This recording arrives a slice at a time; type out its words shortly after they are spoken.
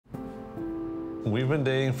We've been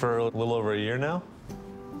dating for a little over a year now.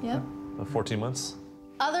 Yep. 14 months.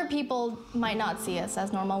 Other people might not see us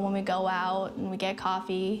as normal when we go out and we get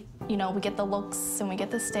coffee. You know, we get the looks and we get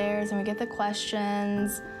the stares and we get the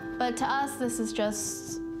questions. But to us, this is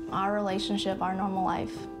just our relationship, our normal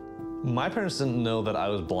life. My parents didn't know that I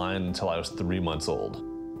was blind until I was 3 months old.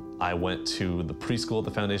 I went to the preschool at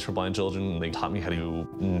the Foundation for Blind Children, and they taught me how to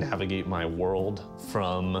navigate my world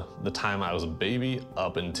from the time I was a baby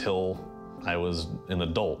up until I was an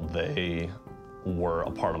adult. They were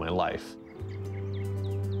a part of my life.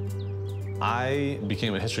 I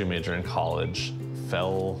became a history major in college,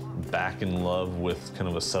 fell back in love with kind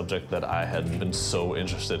of a subject that I had been so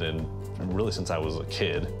interested in really since I was a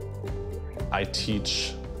kid. I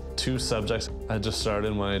teach 2 subjects. I just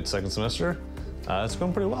started my second semester. It's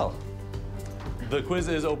going pretty well. The quiz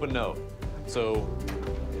is open note, so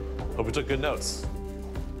hope you took good notes.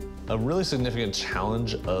 A really significant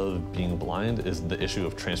challenge of being blind is the issue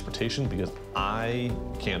of transportation because I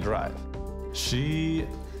can't drive. She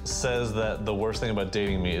says that the worst thing about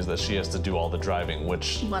dating me is that she has to do all the driving,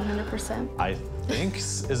 which 100%. I think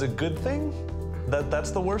is a good thing.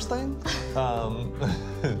 That's the worst thing.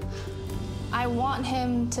 I want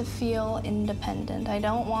him to feel independent. I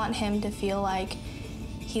don't want him to feel like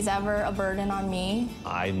he's ever a burden on me.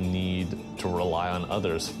 I need to rely on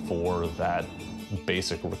others for that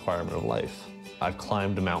basic requirement of life. I've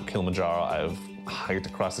climbed Mount Kilimanjaro, I've hiked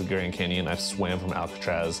across the Grand Canyon, I've swam from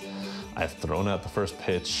Alcatraz, I've thrown out the first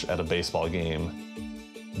pitch at a baseball game,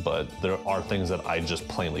 but there are things that I just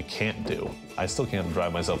plainly can't do. I still can't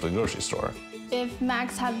drive myself to the grocery store. If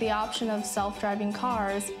Max had the option of self-driving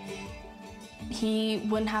cars, he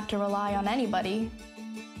wouldn't have to rely on anybody.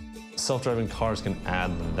 Self-driving cars can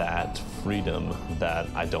add that freedom that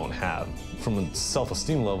I don't have. From a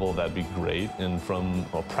self-esteem level, that'd be great, and from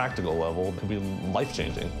a practical level, it'd be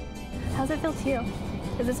life-changing. How's it feel to you?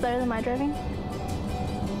 Is this better than my driving?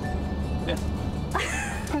 Yeah.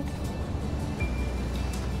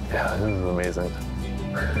 Yeah, this is amazing.